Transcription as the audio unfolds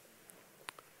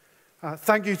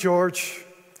Thank you, George.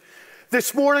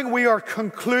 This morning we are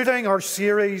concluding our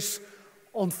series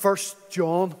on 1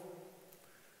 John.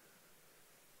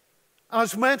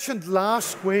 As mentioned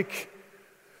last week,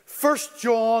 1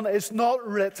 John is not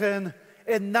written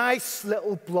in nice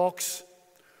little blocks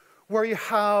where you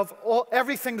have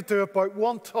everything to do about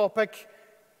one topic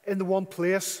in the one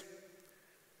place.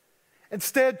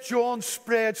 Instead, John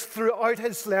spreads throughout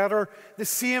his letter. The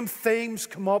same themes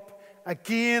come up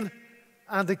again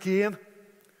and again.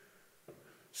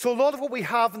 So a lot of what we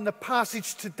have in the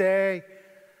passage today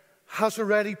has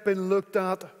already been looked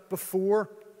at before.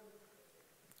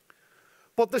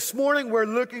 But this morning we're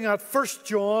looking at 1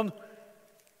 John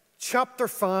chapter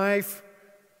 5,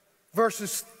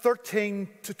 verses 13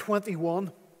 to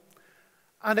 21.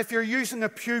 And if you're using a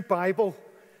Pew Bible,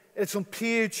 it's on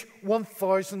page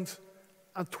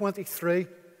 1023.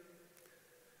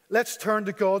 Let's turn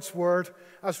to God's Word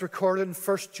as recorded in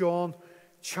 1 John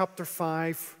chapter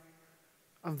 5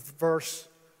 and verse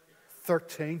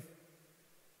 13.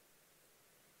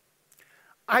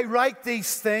 I write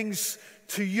these things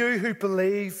to you who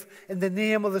believe in the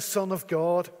name of the Son of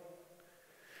God,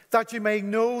 that you may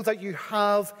know that you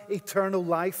have eternal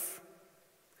life.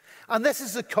 And this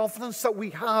is the confidence that we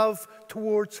have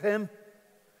towards Him,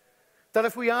 that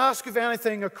if we ask of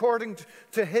anything according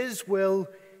to His will,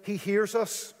 He hears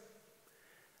us.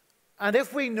 And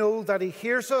if we know that He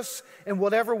hears us in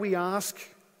whatever we ask,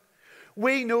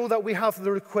 we know that we have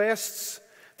the requests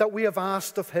that we have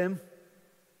asked of Him.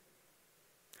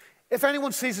 If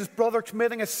anyone sees his brother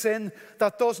committing a sin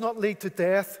that does not lead to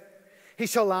death, he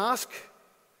shall ask,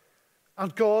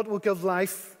 and God will give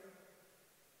life.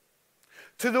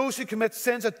 To those who commit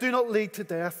sins that do not lead to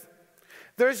death,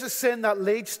 there is a sin that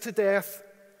leads to death.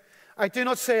 I do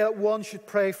not say that one should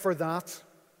pray for that.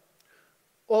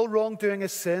 All wrongdoing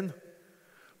is sin,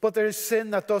 but there is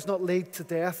sin that does not lead to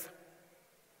death.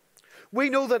 We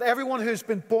know that everyone who has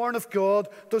been born of God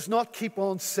does not keep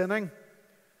on sinning,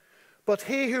 but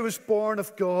he who is born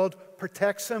of God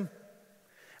protects him,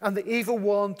 and the evil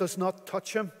one does not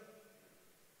touch him.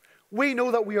 We know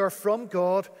that we are from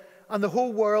God, and the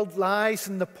whole world lies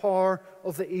in the power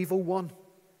of the evil one.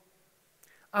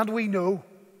 And we know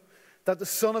that the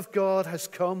Son of God has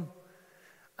come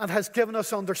and has given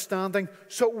us understanding,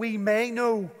 so we may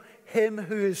know Him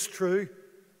who is true.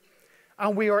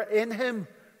 And we are in Him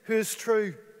who is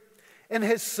true, in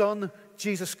His Son,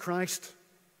 Jesus Christ.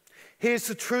 He is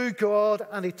the true God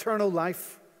and eternal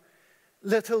life.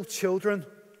 Little children,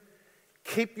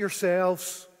 keep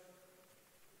yourselves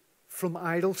from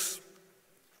idols.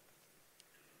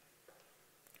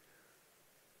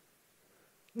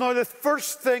 Now, the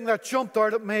first thing that jumped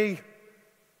out at me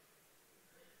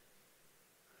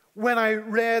when I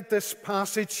read this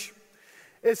passage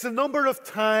is the number of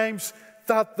times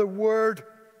that the word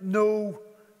 "know"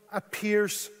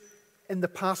 appears in the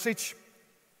passage.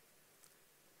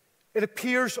 It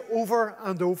appears over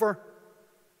and over.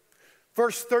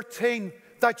 Verse 13,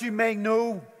 that you may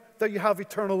know that you have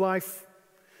eternal life.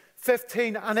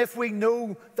 15, and if we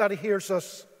know that He hears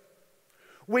us,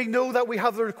 we know that we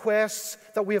have the requests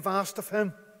that we have asked of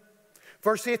Him.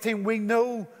 Verse 18, we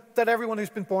know that everyone who's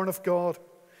been born of God.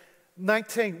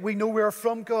 19, we know we are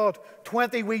from God.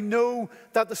 20, we know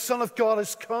that the Son of God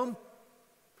has come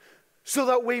so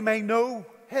that we may know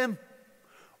Him.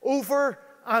 Over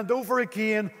and over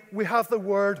again, we have the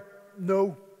word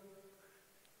 "know."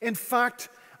 In fact,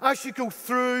 as you go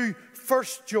through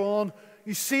 1 John,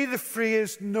 you see the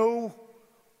phrase "know"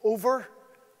 over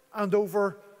and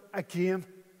over again.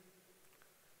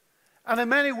 And in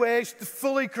many ways, to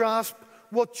fully grasp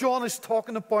what John is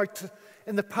talking about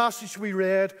in the passage we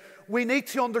read, we need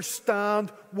to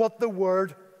understand what the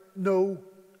word "know"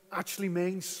 actually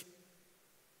means.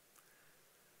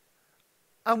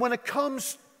 And when it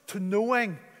comes to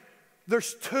knowing,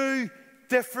 there's two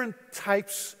different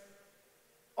types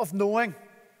of knowing.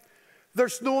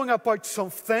 There's knowing about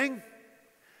something,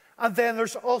 and then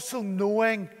there's also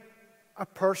knowing a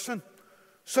person.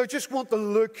 So I just want to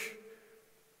look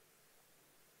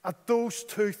at those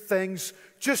two things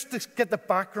just to get the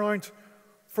background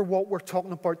for what we're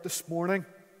talking about this morning.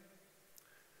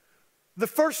 The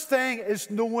first thing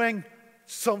is knowing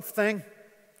something.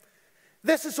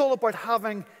 This is all about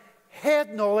having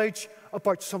head knowledge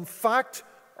about some fact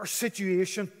or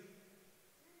situation.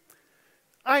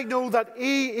 I know that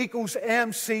E equals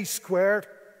MC squared.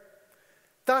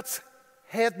 That's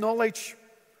head knowledge.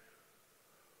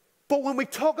 But when we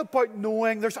talk about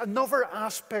knowing, there's another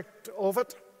aspect of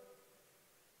it.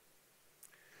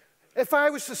 If I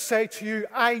was to say to you,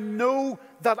 I know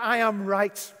that I am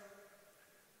right,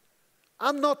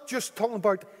 I'm not just talking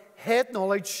about head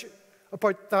knowledge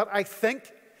about that I think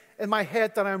in my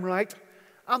head that I'm right.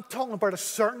 I'm talking about a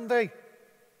certainty,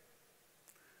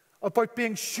 about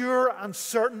being sure and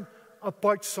certain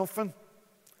about something.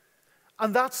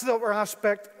 And that's the other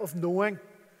aspect of knowing.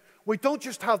 We don't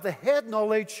just have the head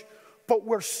knowledge, but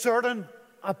we're certain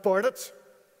about it.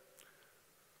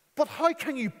 But how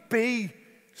can you be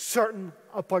certain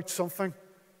about something?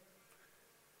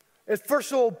 It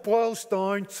first of all boils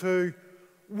down to,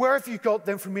 where have you got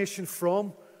the information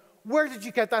from? Where did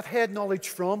you get that head knowledge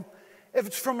from? If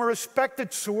it's from a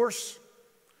respected source,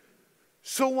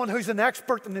 someone who's an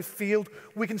expert in the field,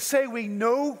 we can say we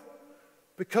know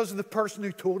because of the person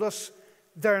who told us.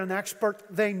 They're an expert,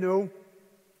 they know.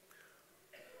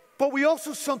 But we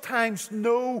also sometimes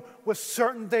know with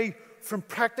certainty from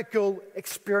practical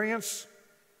experience,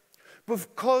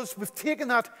 because we've taken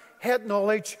that head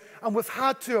knowledge and we've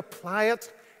had to apply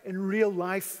it in real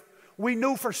life. We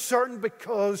know for certain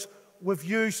because we've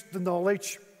used the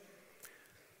knowledge.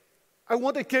 I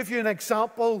want to give you an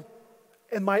example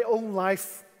in my own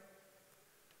life,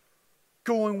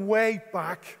 going way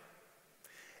back.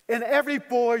 In every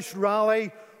boys'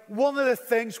 rally, one of the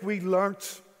things we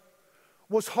learnt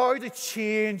was how to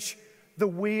change the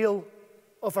wheel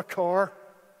of a car.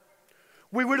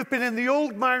 We would have been in the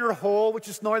old Minor Hall, which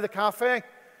is now the cafe,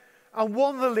 and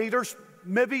one of the leaders,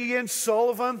 maybe Ian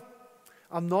Sullivan,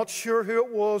 I'm not sure who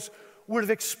it was, would have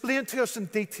explained to us in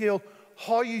detail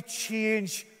how you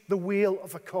change the wheel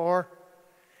of a car.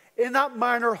 In that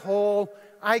Minor Hall,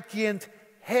 I gained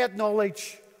head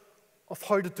knowledge of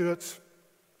how to do it.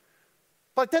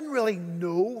 But I didn't really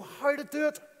know how to do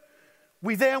it.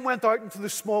 We then went out into the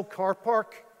small car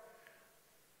park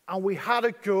and we had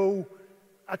a go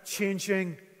at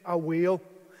changing a wheel.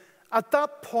 At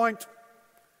that point,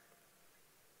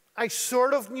 I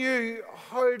sort of knew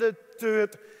how to do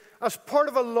it. As part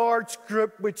of a large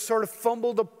group, we'd sort of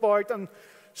fumbled about and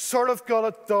sort of got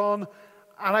it done.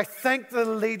 And I think the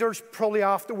leaders probably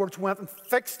afterwards went and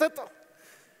fixed it.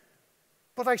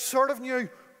 But I sort of knew,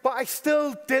 but I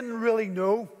still didn't really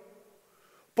know.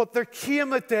 But there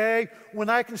came a day when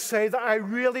I can say that I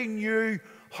really knew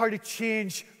how to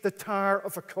change the tire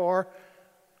of a car.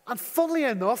 And funnily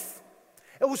enough,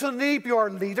 it was an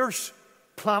EBR leaders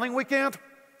planning weekend.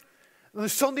 And the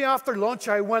Sunday after lunch,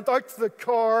 I went out to the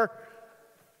car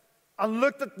and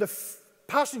looked at the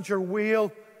passenger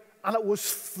wheel, and it was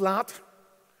flat.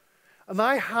 And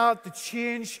I had to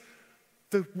change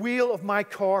the wheel of my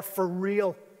car for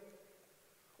real,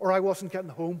 or I wasn't getting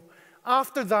home.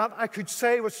 After that, I could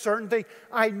say with certainty,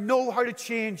 I know how to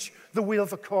change the wheel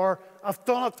of a car. I've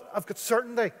done it. I've got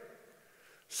certainty.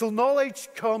 So knowledge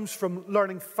comes from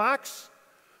learning facts,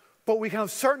 but we can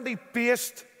have certainty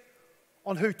based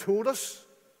on who told us,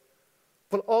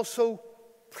 but also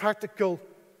practical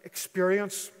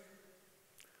experience.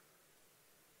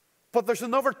 But there's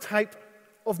another type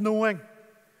of knowing,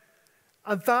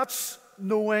 and that's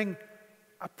knowing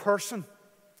a person.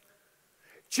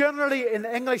 Generally, in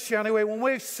English anyway, when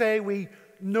we say we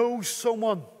know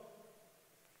someone,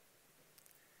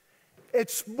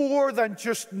 it's more than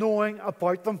just knowing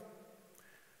about them.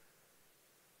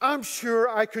 I'm sure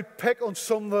I could pick on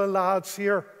some of the lads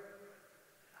here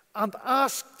and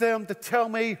ask them to tell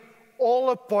me all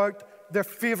about their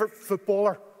favourite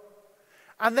footballer.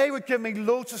 And they would give me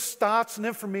loads of stats and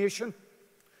information.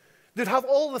 They'd have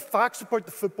all the facts about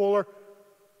the footballer,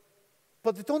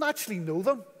 but they don't actually know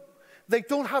them. They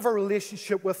don't have a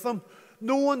relationship with them.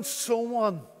 Knowing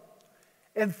someone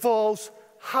involves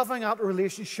having that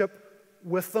relationship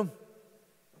with them,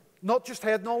 not just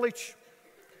head knowledge.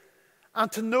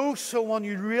 And to know someone,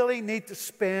 you really need to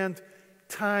spend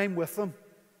time with them.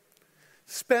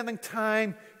 Spending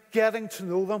time getting to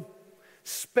know them,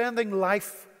 spending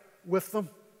life with them.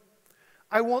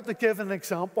 I want to give an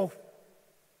example.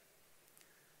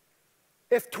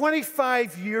 If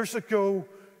 25 years ago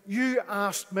you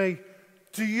asked me,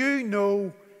 do you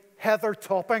know Heather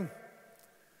Topping?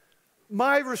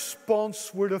 My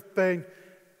response would have been,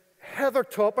 Heather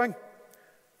Topping?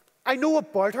 I know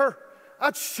about her.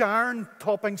 That's Sharon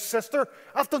Topping's sister.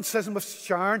 I've done schism with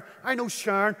Sharon. I know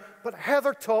Sharon. But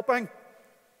Heather Topping,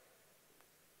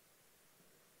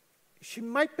 she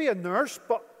might be a nurse,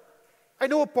 but I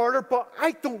know about her, but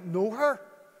I don't know her.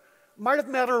 Might have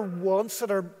met her once at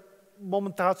her mum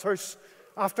and dad's house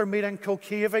after meeting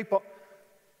Kilcavey, but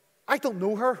I don't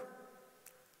know her.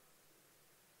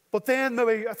 But then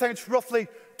maybe, I think it's roughly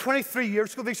 23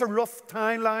 years ago, these are rough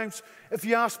timelines. If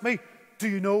you ask me, do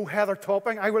you know Heather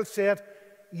Topping? I would have said,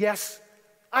 yes,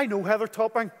 I know Heather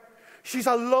Topping. She's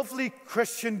a lovely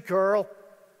Christian girl.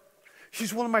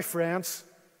 She's one of my friends.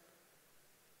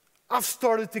 I've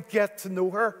started to get to know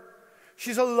her.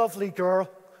 She's a lovely girl.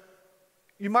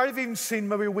 You might have even seen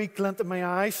maybe a wee glint in my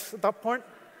eyes at that point.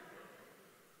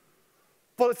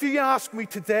 But if you ask me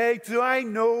today, do I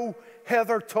know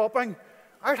Heather Topping?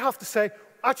 I'd have to say,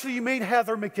 actually, you mean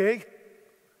Heather McGee.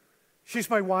 She's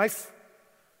my wife.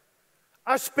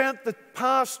 I spent the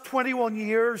past 21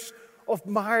 years of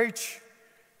marriage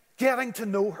getting to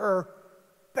know her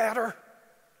better.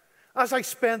 As I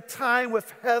spend time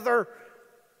with Heather,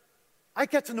 I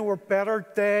get to know her better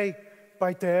day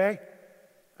by day,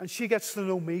 and she gets to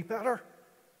know me better.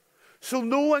 So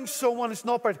knowing someone is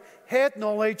not about head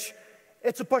knowledge,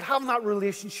 it's about having that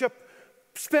relationship,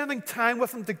 spending time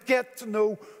with them to get to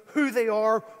know who they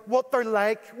are, what they're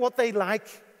like, what they like,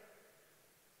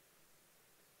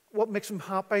 what makes them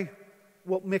happy,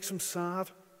 what makes them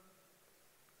sad,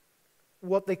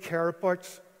 what they care about.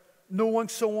 Knowing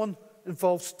someone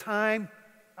involves time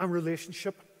and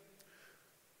relationship.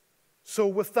 So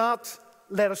with that,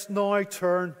 let us now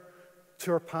turn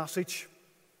to our passage.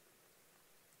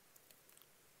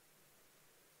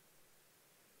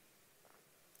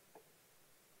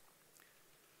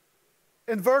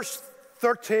 In verse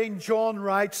 13, John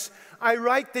writes, I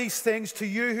write these things to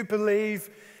you who believe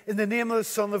in the name of the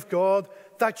Son of God,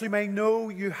 that you may know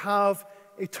you have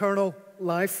eternal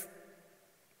life.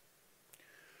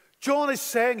 John is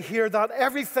saying here that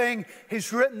everything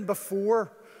he's written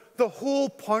before, the whole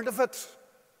point of it,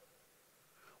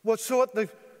 was so that the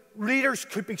readers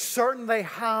could be certain they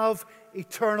have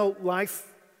eternal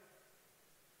life.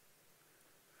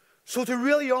 So to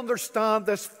really understand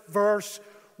this verse,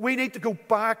 we need to go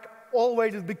back all the way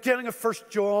to the beginning of 1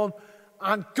 John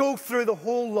and go through the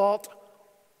whole lot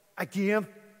again.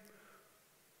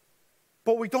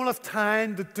 But we don't have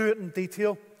time to do it in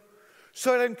detail.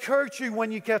 So I'd encourage you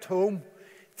when you get home,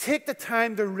 take the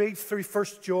time to read through 1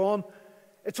 John.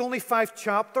 It's only 5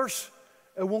 chapters.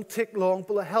 It won't take long,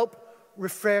 but it'll help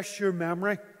refresh your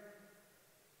memory.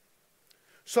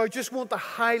 So I just want to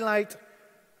highlight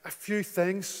a few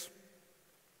things.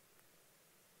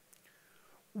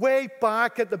 Way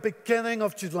back at the beginning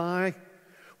of July,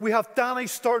 we have Danny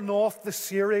starting off the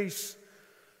series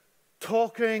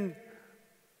talking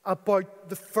about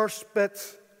the first bit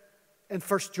in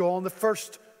 1 John, the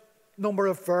first number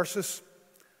of verses.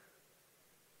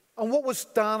 And what was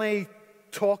Danny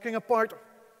talking about?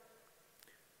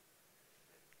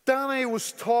 Danny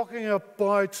was talking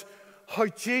about how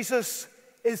Jesus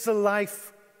is the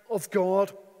life of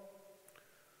God,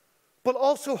 but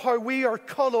also how we are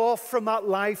cut off from that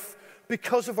life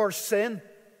because of our sin.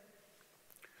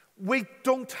 We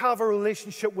don't have a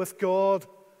relationship with God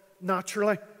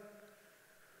naturally.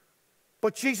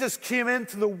 But Jesus came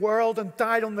into the world and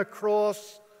died on the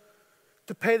cross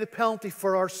to pay the penalty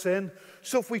for our sin.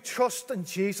 So if we trust in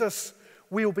Jesus,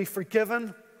 we will be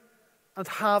forgiven and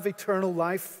have eternal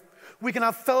life. We can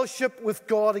have fellowship with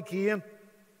God again.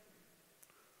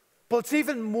 But it's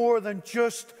even more than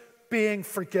just being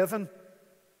forgiven.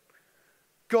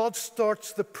 God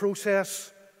starts the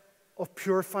process of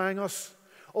purifying us,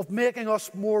 of making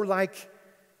us more like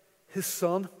His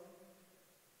Son.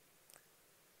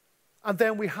 And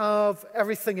then we have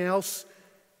everything else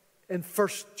in 1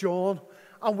 John.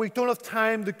 And we don't have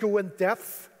time to go in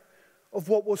depth of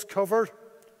what was covered.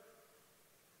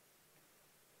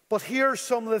 But here are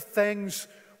some of the things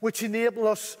which enable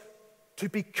us to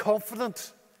be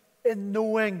confident in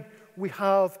knowing we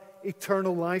have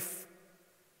eternal life.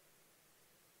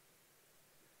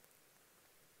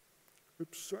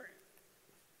 Oops, sorry.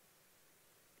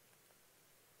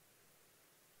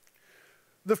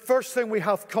 The first thing we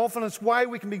have confidence, why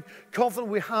we can be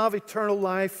confident we have eternal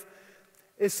life,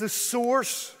 is the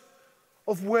source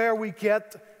of where we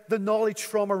get the knowledge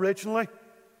from originally.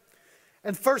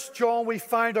 In 1 John, we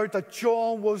find out that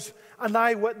John was an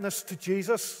eyewitness to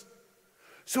Jesus.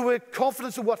 So we have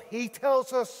confidence in what he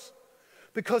tells us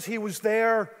because he was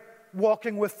there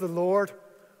walking with the Lord.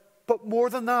 But more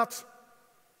than that,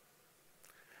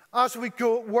 as we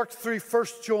work through 1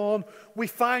 John, we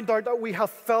find out that we have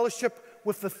fellowship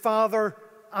with the Father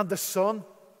and the Son.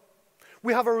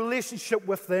 We have a relationship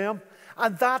with them,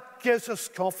 and that gives us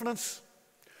confidence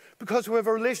because we have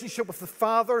a relationship with the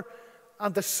Father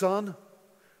and the Son,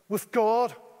 with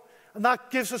God, and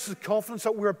that gives us the confidence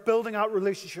that we're building out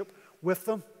relationship with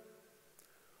them.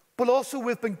 But also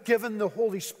we've been given the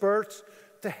Holy Spirit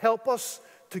to help us,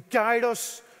 to guide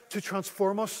us, to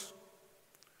transform us.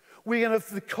 We can have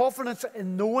the confidence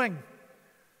in knowing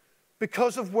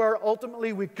because of where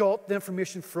ultimately we got the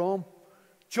information from.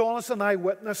 John is an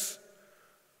eyewitness,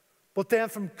 but then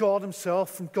from God Himself,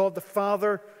 from God the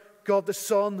Father, God the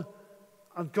Son,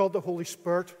 and God the Holy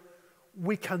Spirit,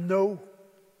 we can know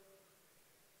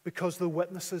because of the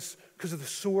witnesses, because of the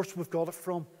source we've got it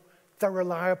from. They're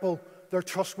reliable, they're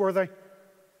trustworthy.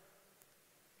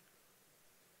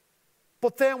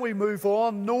 But then we move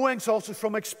on. Knowing's also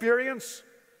from experience.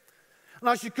 And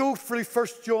as you go through 1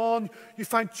 John, you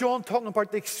find John talking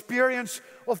about the experience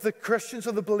of the Christians,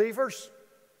 of the believers.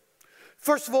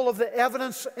 First of all, of the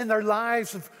evidence in their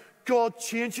lives of God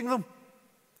changing them.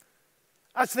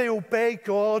 As they obey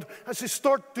God, as they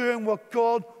start doing what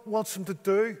God wants them to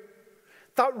do.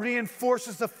 That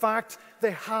reinforces the fact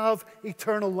they have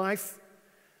eternal life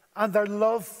and their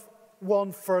love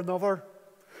one for another.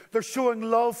 They're showing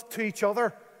love to each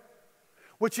other,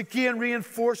 which again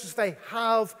reinforces they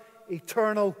have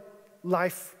eternal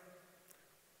life.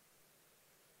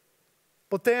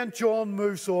 But then John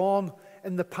moves on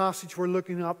in the passage we're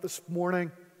looking at this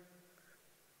morning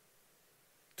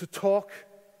to talk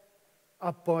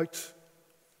about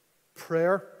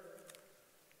prayer.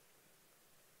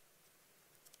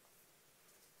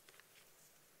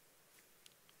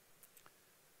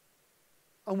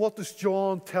 And what does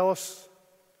John tell us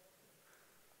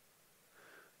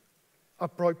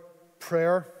about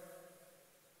prayer?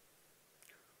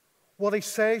 What he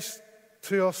says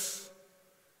to us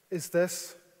is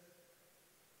this.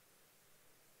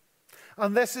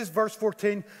 And this is verse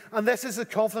 14. And this is the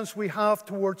confidence we have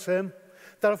towards him,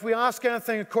 that if we ask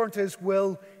anything according to his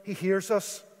will, he hears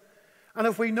us. And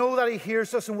if we know that he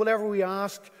hears us in whatever we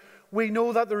ask, we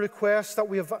know that the requests that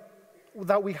we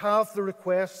have the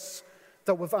requests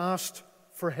that we've asked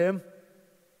for him.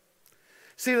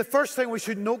 See, the first thing we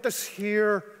should notice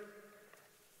here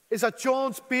is that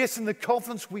John's basing the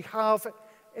confidence we have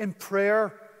in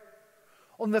prayer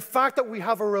on the fact that we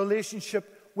have a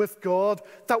relationship with God,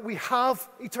 that we have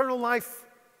eternal life,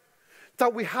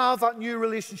 that we have that new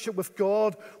relationship with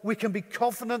God. We can be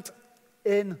confident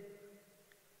in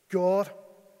God.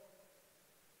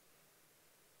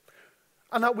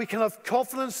 And that we can have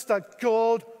confidence that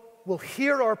God will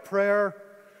hear our prayer.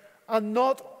 And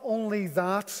not only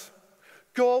that,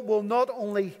 God will not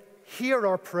only hear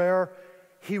our prayer,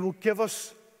 he will give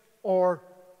us our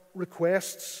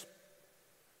requests.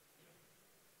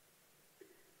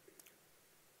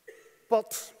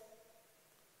 But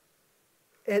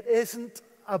it isn't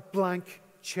a blank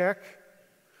check.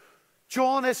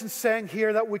 John isn't saying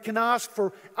here that we can ask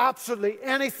for absolutely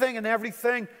anything and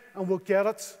everything and we'll get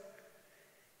it.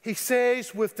 He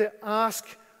says we've to ask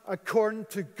according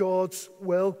to God's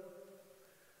will.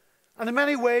 And in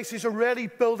many ways, he's already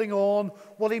building on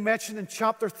what he mentioned in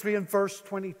chapter 3 and verse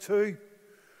 22,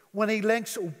 when he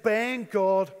links obeying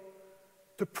God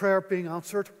to prayer being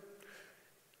answered.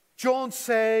 John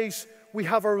says we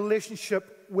have a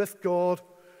relationship with God,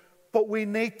 but we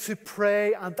need to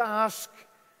pray and ask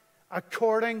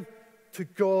according to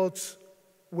God's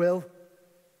will.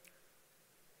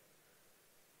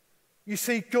 You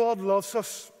see, God loves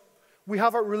us. We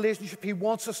have a relationship. He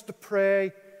wants us to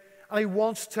pray, and he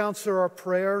wants to answer our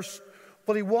prayers,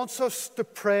 but he wants us to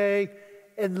pray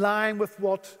in line with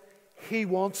what he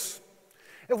wants.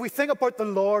 If we think about the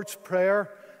Lord's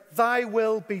Prayer, thy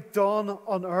will be done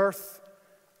on earth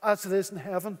as it is in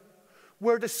heaven.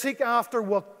 We're to seek after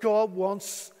what God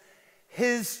wants,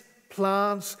 his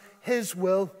plans, his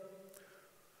will.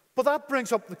 But that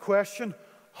brings up the question,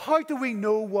 how do we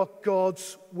know what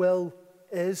God's will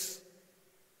is?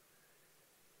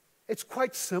 It's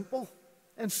quite simple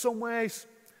in some ways.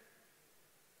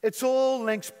 It's all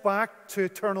links back to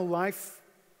eternal life,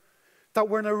 that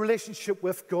we're in a relationship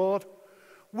with God.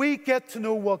 We get to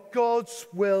know what God's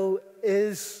will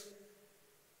is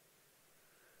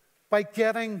by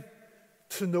getting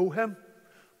to know him.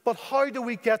 But how do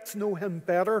we get to know him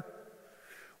better?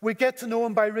 We get to know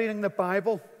him by reading the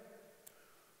Bible,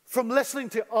 from listening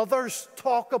to others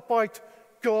talk about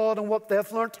God and what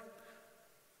they've learned.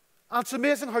 And it's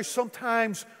amazing how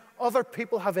sometimes other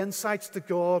people have insights to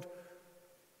God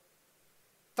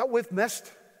that we've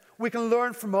missed. We can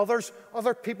learn from others.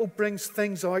 Other people bring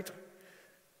things out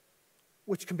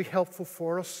which can be helpful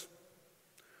for us.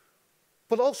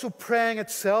 But also praying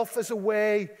itself is a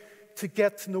way to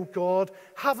get to know God,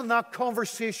 having that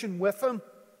conversation with him.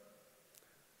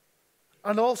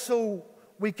 And also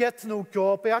we get to know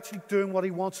God by actually doing what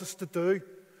he wants us to do,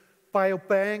 by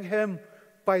obeying him,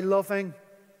 by loving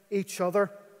each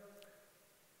other.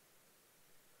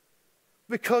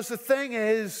 Because the thing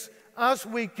is, as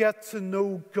we get to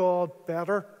know God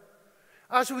better,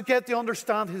 as we get to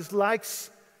understand his likes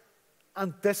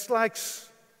and dislikes,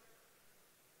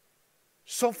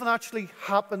 something actually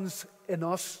happens in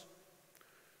us.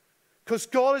 Because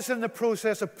God is in the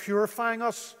process of purifying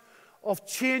us, of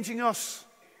changing us,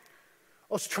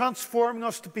 of transforming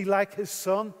us to be like his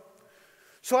Son.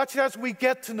 So actually, as we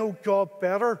get to know God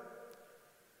better,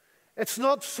 it's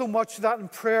not so much that in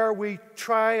prayer we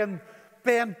try and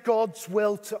bend God's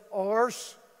will to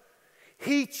ours.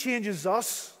 He changes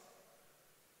us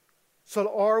so that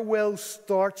our will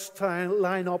starts to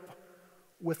line up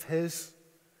with His.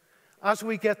 As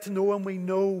we get to know Him, we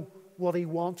know what He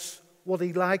wants, what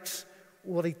He likes,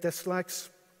 what He dislikes.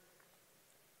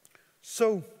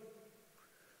 So,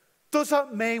 does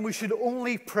that mean we should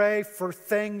only pray for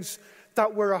things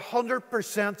that we're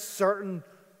 100% certain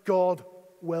God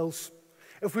wills?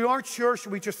 If we aren't sure,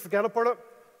 should we just forget about it?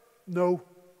 No.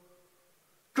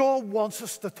 God wants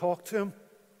us to talk to Him.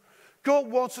 God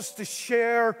wants us to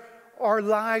share our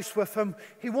lives with Him.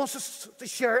 He wants us to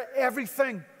share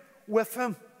everything with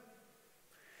Him.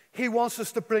 He wants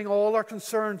us to bring all our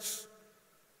concerns,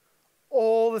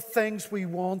 all the things we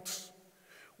want.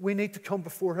 We need to come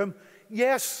before Him.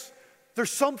 Yes,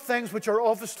 there's some things which are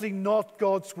obviously not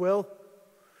God's will,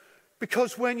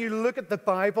 because when you look at the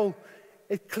Bible,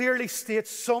 it clearly states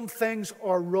some things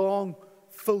are wrong,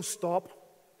 full stop.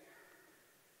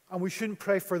 And we shouldn't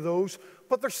pray for those.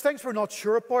 But there's things we're not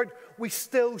sure about. We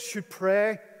still should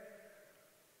pray.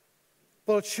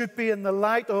 But it should be in the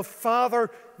light of,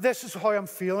 Father, this is how I'm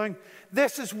feeling.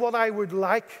 This is what I would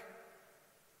like.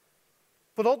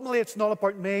 But ultimately, it's not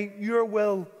about me. Your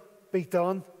will be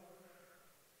done.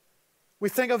 We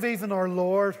think of even our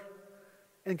Lord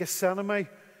in Gethsemane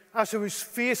as He was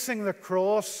facing the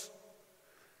cross,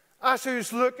 as He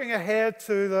was looking ahead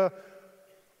to the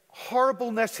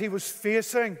horribleness He was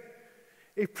facing.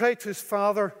 He prayed to His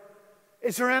Father,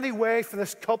 is there any way for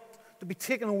this cup to be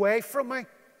taken away from me?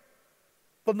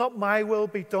 But not my will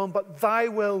be done, but Thy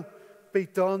will be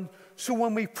done. So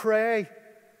when we pray,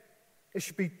 it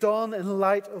should be done in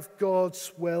light of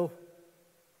God's will.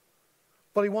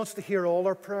 But He wants to hear all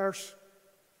our prayers.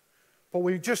 But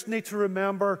we just need to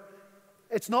remember,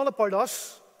 it's not about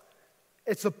us,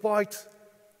 it's about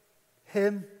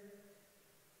Him.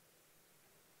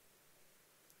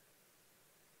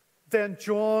 Then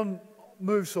John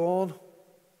moves on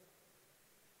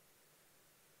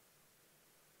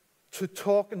to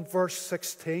talk in verse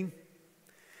 16.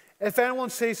 If anyone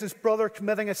sees his brother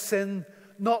committing a sin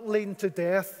not leading to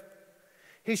death,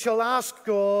 he shall ask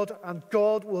God, and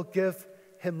God will give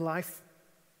him life.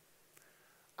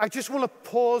 I just want to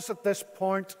pause at this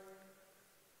point.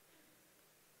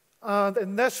 And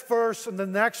in this verse and the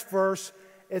next verse,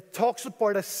 it talks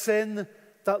about a sin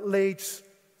that leads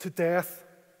to death.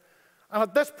 And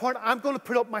at this point, I'm going to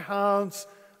put up my hands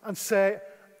and say,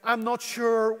 I'm not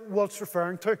sure what it's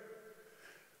referring to.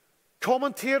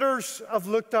 Commentators I've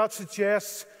looked at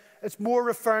suggest it's more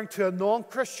referring to a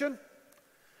non-Christian,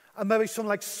 and maybe something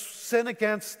like sin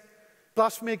against,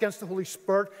 blasphemy against the Holy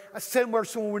Spirit, a sin where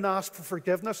someone would ask for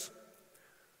forgiveness.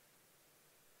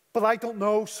 But I don't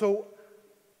know, so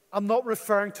I'm not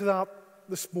referring to that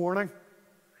this morning.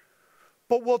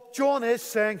 But what John is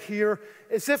saying here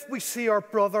is if we see our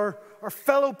brother, our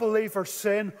fellow believer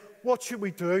sin, what should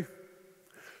we do?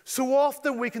 So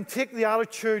often we can take the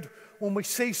attitude when we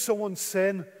see someone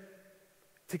sin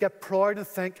to get proud and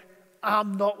think,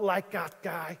 I'm not like that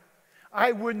guy.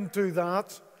 I wouldn't do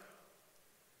that.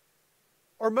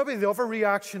 Or maybe the other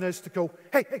reaction is to go,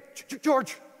 hey,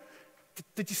 George,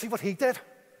 did you see what he did?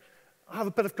 I have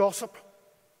a bit of gossip.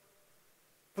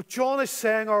 But John is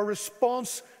saying our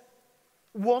response,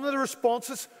 one of the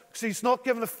responses, because he's not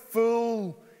given a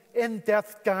full,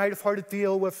 in-depth guide of how to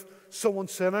deal with someone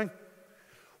sinning.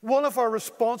 One of our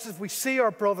responses, if we see our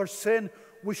brother sin,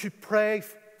 we should pray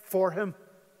for him.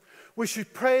 We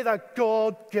should pray that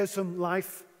God gives him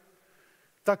life,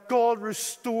 that God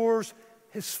restores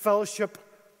his fellowship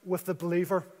with the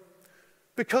believer.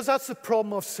 Because that's the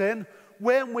problem of sin.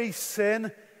 When we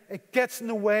sin, it gets in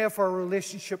the way of our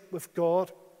relationship with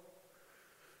God.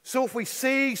 So if we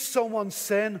see someone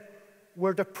sin,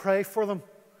 we're to pray for them.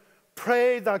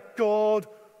 Pray that God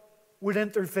would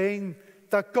intervene,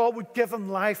 that God would give them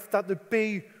life, that they'd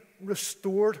be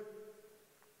restored.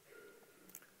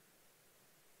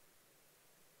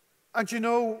 And you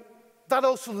know, that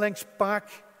also links back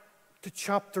to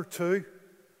chapter 2.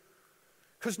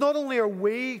 Because not only are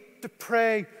we to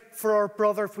pray for our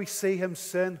brother if we see him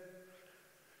sin,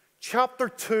 chapter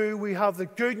 2, we have the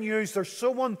good news. There's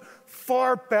someone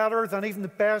far better than even the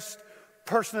best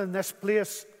person in this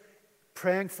place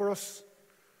praying for us.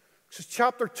 Because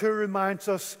chapter 2 reminds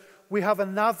us we have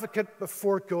an advocate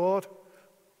before God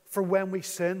for when we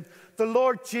sin. The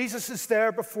Lord Jesus is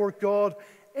there before God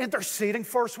interceding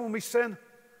for us when we sin.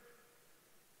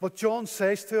 But John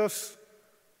says to us,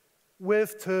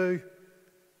 with to,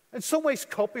 in some ways,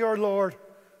 copy our Lord.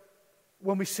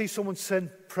 When we see someone sin,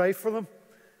 pray for them.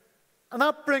 And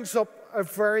that brings up a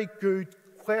very good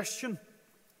question,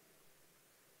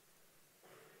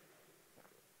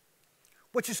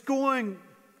 which is going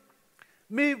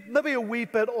maybe a wee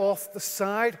bit off the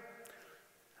side.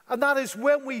 And that is,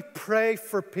 when we pray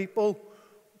for people,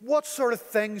 what sort of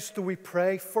things do we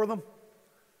pray for them?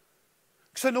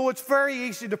 Because I know it's very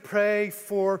easy to pray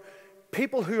for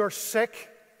people who are sick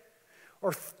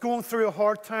or going through a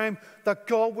hard time, that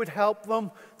God would help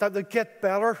them, that they get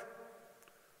better.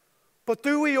 But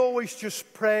do we always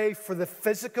just pray for the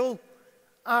physical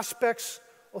aspects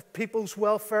of people's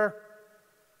welfare?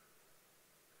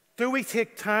 Do we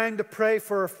take time to pray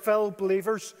for our fellow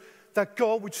believers, that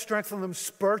God would strengthen them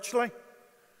spiritually,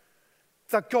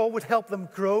 that God would help them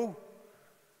grow,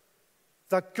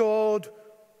 that God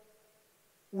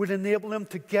would enable them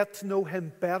to get to know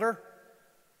Him better?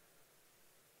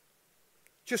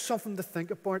 Just something to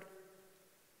think about.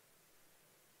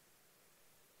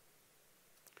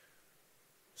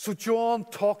 So John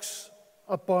talks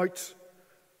about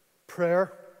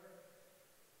prayer.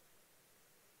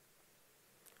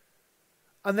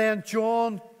 And then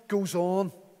John goes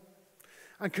on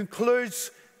and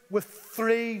concludes with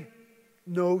 3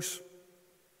 no's.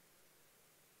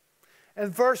 In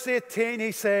verse 18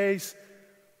 he says,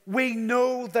 we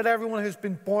know that everyone who's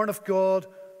been born of God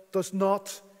does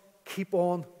not keep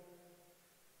on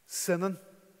sinning.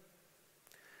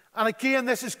 And again,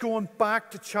 this is going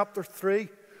back to chapter 3.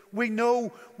 We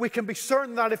know, we can be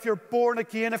certain that if you're born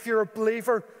again, if you're a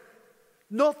believer,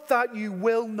 not that you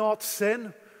will not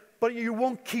sin, but you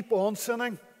won't keep on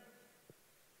sinning.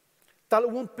 That it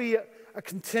won't be a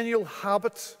continual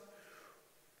habit,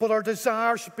 but our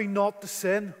desire should be not to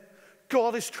sin.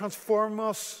 God is transforming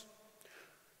us,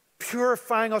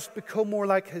 purifying us to become more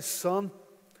like His Son.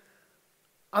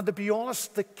 And to be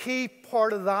honest, the key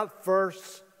part of that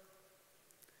verse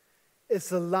is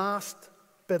the last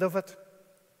bit of it.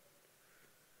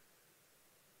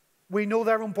 We know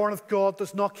that everyone born of God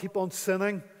does not keep on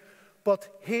sinning, but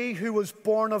he who was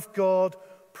born of God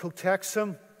protects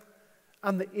him,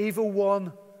 and the evil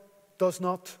one does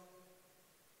not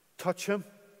touch him.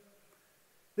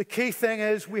 The key thing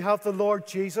is we have the Lord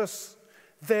Jesus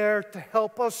there to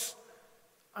help us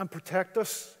and protect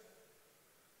us.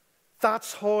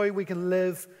 That's how we can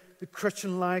live the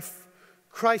Christian life.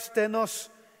 Christ in us,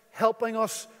 helping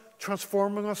us,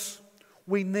 transforming us.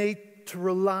 We need to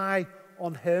rely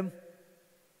on Him.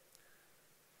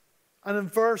 And in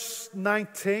verse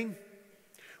 19,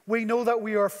 we know that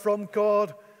we are from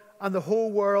God and the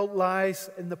whole world lies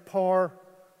in the power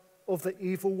of the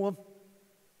evil one.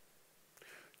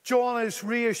 John is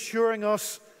reassuring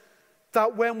us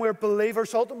that when we're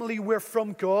believers, ultimately we're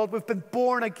from God. We've been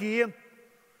born again.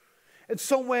 In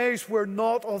some ways, we're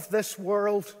not of this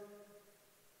world.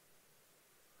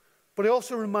 But he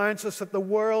also reminds us that the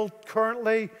world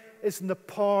currently is in the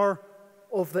power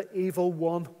of the evil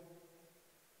one.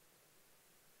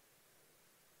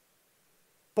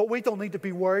 But we don't need to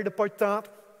be worried about that.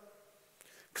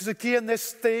 Because again,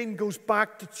 this theme goes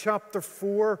back to chapter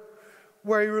 4,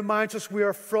 where he reminds us we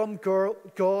are from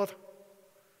God.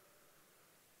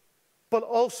 But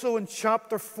also in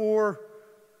chapter 4,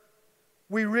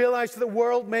 we realize that the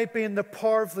world may be in the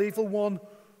power of the evil one,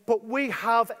 but we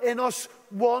have in us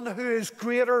one who is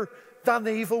greater than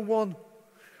the evil one.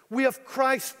 We have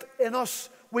Christ in us.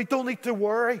 We don't need to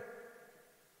worry.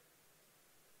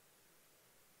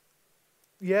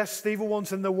 Yes, the evil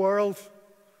one's in the world,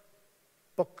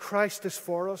 but Christ is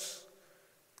for us.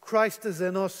 Christ is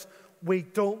in us. We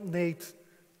don't need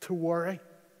to worry.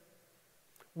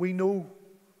 We know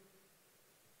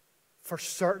for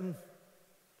certain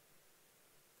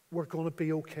we're going to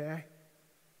be okay.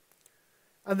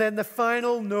 And then the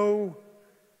final no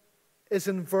is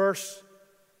in verse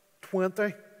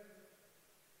 20.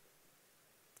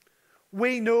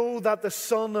 We know that the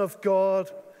Son of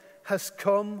God has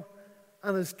come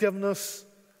and has given us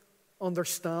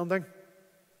understanding.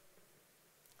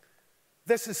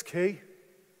 This is key.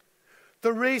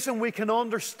 The reason we can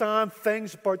understand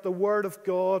things about the Word of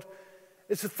God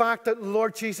is the fact that the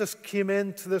Lord Jesus came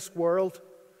into this world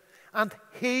and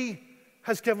He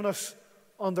has given us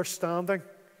understanding.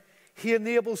 He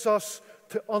enables us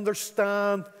to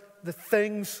understand the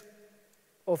things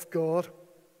of God.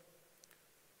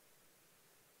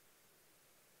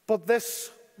 But this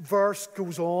verse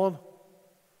goes on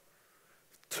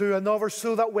to another,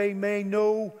 so that we may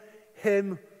know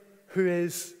Him who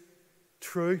is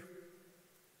true.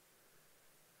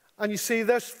 And you see,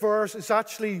 this verse is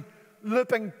actually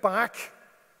looping back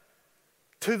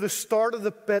to the start of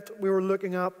the bit we were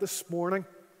looking at this morning.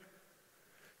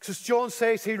 Because John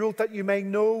says he wrote that you may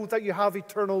know that you have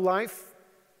eternal life.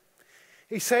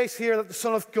 He says here that the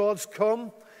Son of God's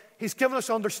come. He's given us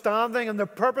understanding, and the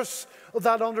purpose of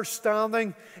that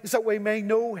understanding is that we may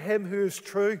know him who is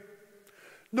true.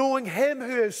 Knowing him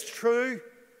who is true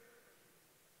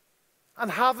and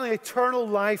having eternal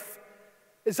life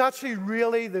is actually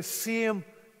really the same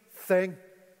thing.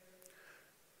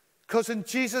 Because in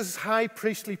Jesus' high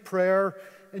priestly prayer,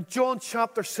 in John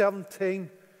chapter 17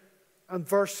 and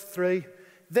verse 3,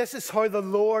 this is how the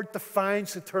Lord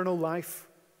defines eternal life.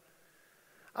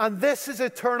 And this is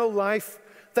eternal life,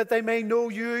 that they may know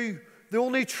you, the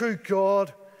only true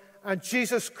God, and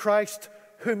Jesus Christ,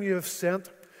 whom you have sent.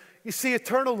 You see,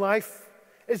 eternal life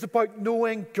is about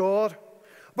knowing God,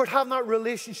 about having that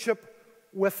relationship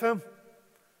with him.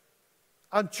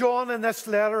 And John in this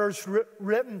letter has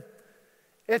written,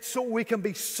 it's so we can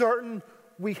be certain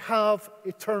we have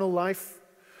eternal life,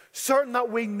 certain that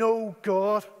we know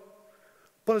God.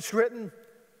 But it's written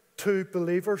to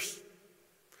believers.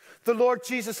 The Lord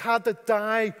Jesus had to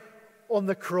die on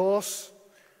the cross,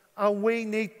 and we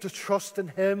need to trust in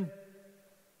him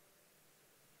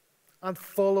and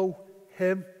follow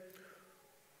him.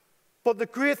 But the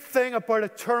great thing about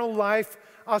eternal life,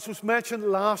 as was mentioned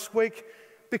last week,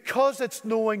 because it's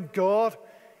knowing God,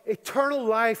 eternal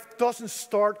life doesn't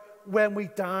start when we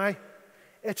die.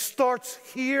 It starts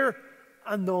here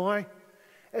and now.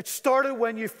 It started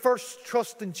when you first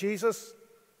trust in Jesus.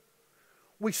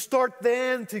 We start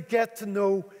then to get to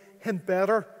know him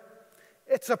better.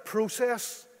 It's a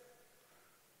process.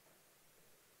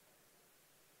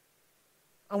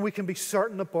 And we can be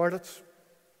certain about it.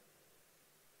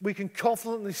 We can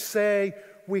confidently say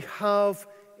we have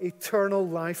eternal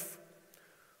life.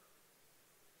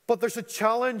 But there's a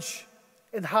challenge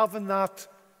in having that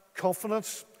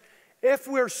confidence. If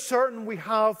we're certain we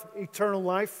have eternal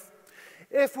life,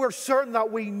 if we're certain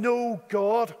that we know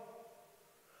God,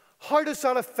 how does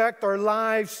that affect our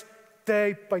lives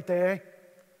day by day?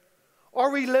 Are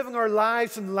we living our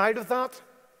lives in light of that?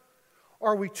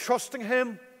 Are we trusting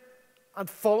him and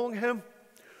following him?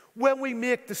 When we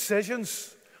make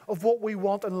decisions of what we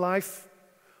want in life,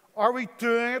 are we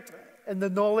doing it in the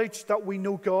knowledge that we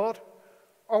know God?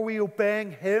 Are we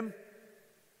obeying him?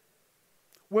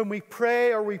 When we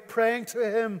pray, are we praying to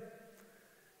him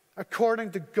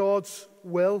according to God's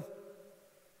will?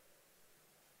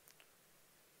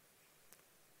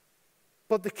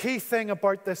 But the key thing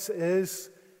about this is,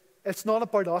 it's not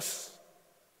about us.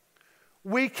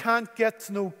 We can't get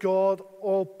to know God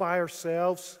all by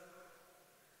ourselves.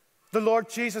 The Lord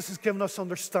Jesus has given us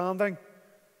understanding.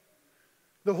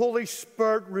 The Holy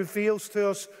Spirit reveals to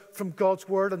us from God's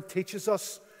Word and teaches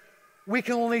us. We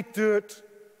can only do it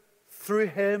through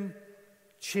him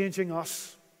changing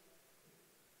us.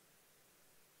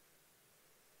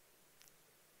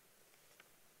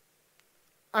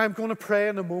 I'm going to pray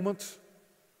in a moment.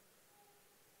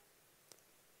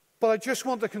 But I just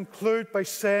want to conclude by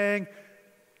saying,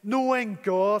 knowing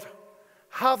God,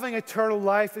 having eternal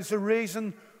life is the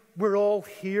reason we're all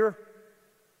here.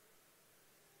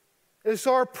 It's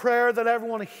our prayer that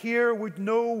everyone here would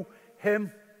know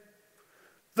him,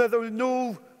 that they would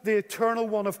know the eternal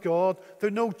one of God, they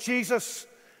would know Jesus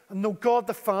and know God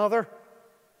the Father.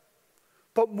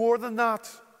 But more than that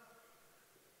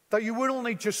you would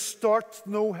only just start to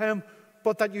know him,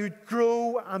 but that you'd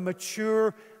grow and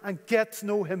mature and get to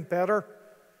know him better.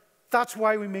 That's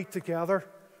why we meet together,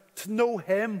 to know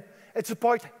him. It's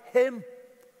about him,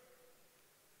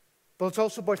 but it's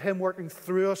also about him working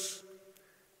through us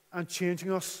and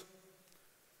changing us.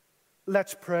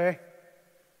 Let's pray.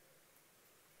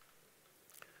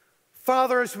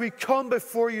 Father, as we come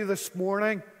before you this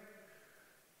morning,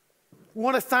 we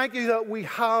want to thank you that we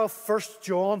have 1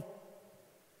 John,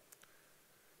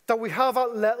 that we have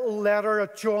that little letter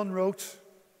that John wrote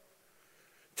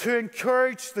to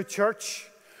encourage the church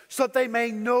so that they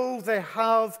may know they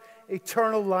have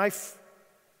eternal life.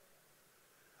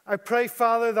 I pray,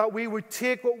 Father, that we would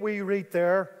take what we read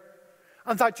there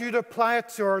and that you'd apply it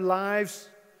to our lives,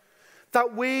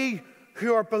 that we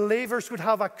who are believers would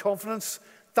have a confidence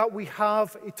that we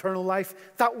have eternal life,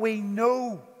 that we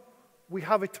know we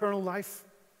have eternal life.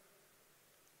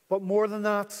 But more than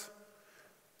that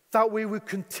we would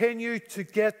continue to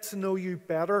get to know you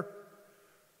better.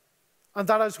 And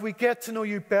that as we get to know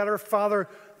you better, Father,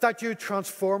 that you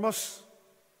transform us.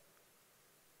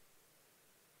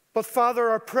 But Father,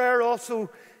 our prayer also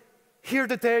here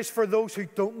today is for those who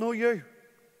don't know you,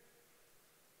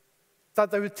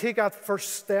 that they would take that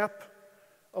first step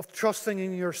of trusting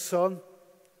in your Son,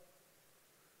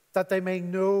 that they may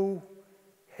know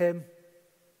him,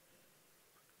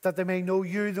 that they may know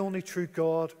you, the only true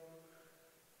God,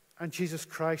 and Jesus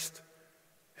Christ,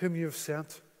 whom you have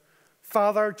sent.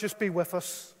 Father, just be with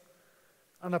us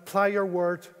and apply your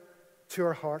word to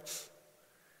our hearts.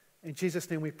 In Jesus'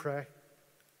 name we pray.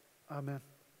 Amen.